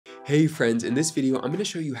Hey friends, in this video, I'm going to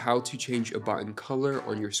show you how to change a button color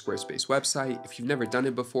on your Squarespace website. If you've never done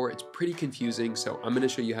it before, it's pretty confusing, so I'm going to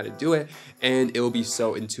show you how to do it, and it will be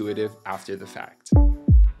so intuitive after the fact.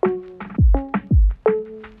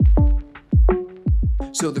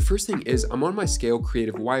 So the first thing is I'm on my Scale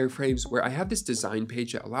Creative wireframes where I have this design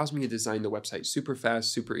page that allows me to design the website super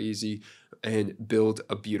fast, super easy, and build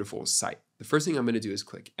a beautiful site. The first thing I'm going to do is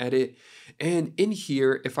click edit. And in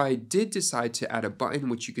here, if I did decide to add a button,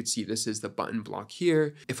 which you could see, this is the button block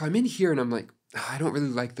here. If I'm in here and I'm like, I don't really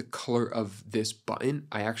like the color of this button,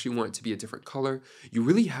 I actually want it to be a different color, you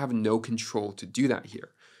really have no control to do that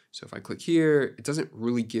here. So if I click here, it doesn't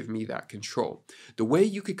really give me that control. The way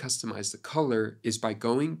you could customize the color is by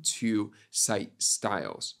going to Site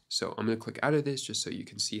Styles. So I'm going to click out of this just so you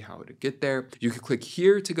can see how to get there. You could click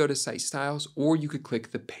here to go to Site Styles, or you could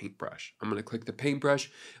click the paintbrush. I'm going to click the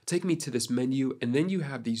paintbrush, it'll take me to this menu, and then you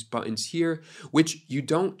have these buttons here, which you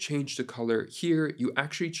don't change the color here, you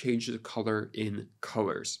actually change the color in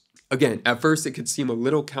colors. Again, at first it could seem a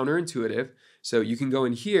little counterintuitive. So you can go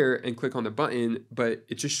in here and click on the button, but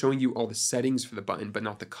it's just showing you all the settings for the button, but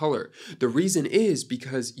not the color. The reason is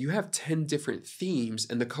because you have 10 different themes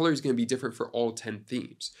and the color is going to be different for all 10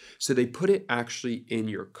 themes. So they put it actually in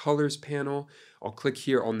your colors panel. I'll click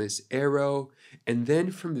here on this arrow, and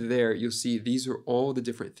then from there, you'll see these are all the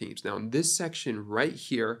different themes. Now in this section right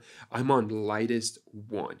here, I'm on lightest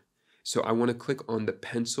one. So I want to click on the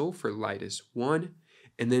pencil for lightest one.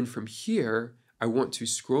 And then from here, I want to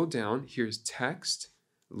scroll down. Here's text,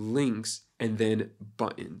 links, and then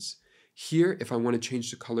buttons. Here, if I want to change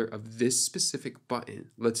the color of this specific button,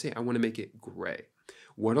 let's say I want to make it gray.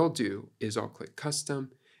 What I'll do is I'll click custom,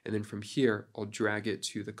 and then from here, I'll drag it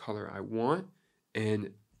to the color I want.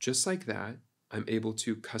 And just like that, I'm able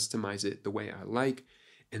to customize it the way I like.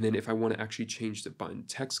 And then if I want to actually change the button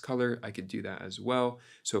text color, I could do that as well.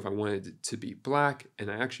 So if I wanted it to be black and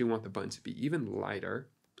I actually want the button to be even lighter,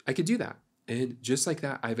 I could do that. And just like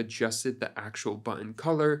that, I've adjusted the actual button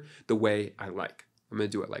color the way I like. I'm going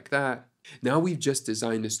to do it like that. Now we've just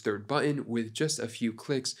designed this third button with just a few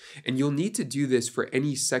clicks, and you'll need to do this for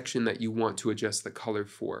any section that you want to adjust the color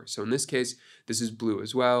for. So in this case, this is blue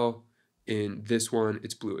as well. In this one,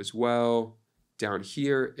 it's blue as well. Down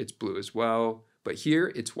here, it's blue as well. But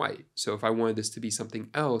here, it's white. So if I wanted this to be something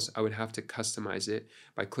else, I would have to customize it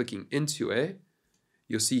by clicking into it.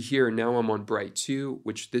 You'll see here, now I'm on bright 2,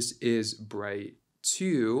 which this is bright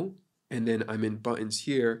 2, and then I'm in buttons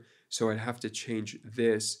here, so I'd have to change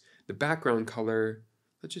this. The background color,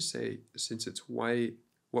 let's just say, since it's white,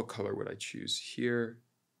 what color would I choose here?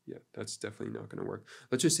 Yeah, that's definitely not gonna work.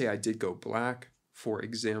 Let's just say I did go black, for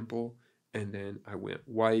example, and then I went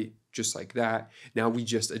white, just like that. Now we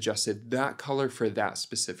just adjusted that color for that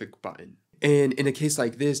specific button. And in a case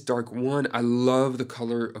like this, dark 1, I love the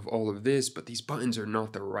color of all of this, but these buttons are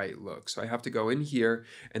not the right look. So I have to go in here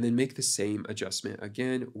and then make the same adjustment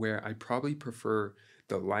again, where I probably prefer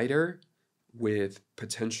the lighter with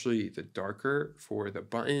potentially the darker for the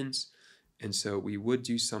buttons. And so we would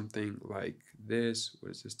do something like this.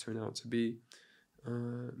 What does this turn out to be?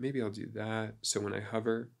 Maybe I'll do that. So when I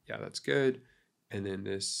hover, yeah, that's good. And then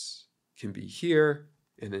this can be here,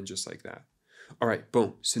 and then just like that. All right,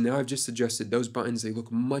 boom. So now I've just adjusted those buttons. They look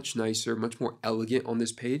much nicer, much more elegant on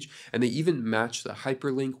this page. And they even match the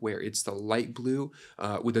hyperlink where it's the light blue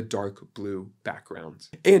with a dark blue background.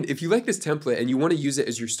 And if you like this template and you want to use it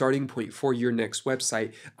as your starting point for your next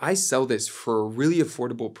website, I sell this for a really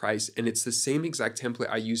affordable price. And it's the same exact template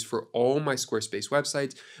I use for all my Squarespace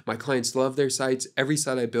websites. My clients love their sites. Every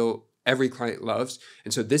site I built, every client loves.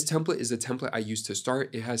 And so this template is the template I use to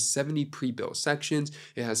start. It has 70 pre-built sections.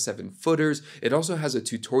 It has 7 footers. It also has a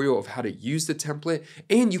tutorial of how to use the template,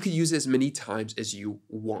 and you can use it as many times as you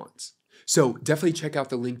want. So definitely check out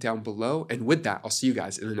the link down below. And with that, I'll see you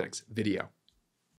guys in the next video.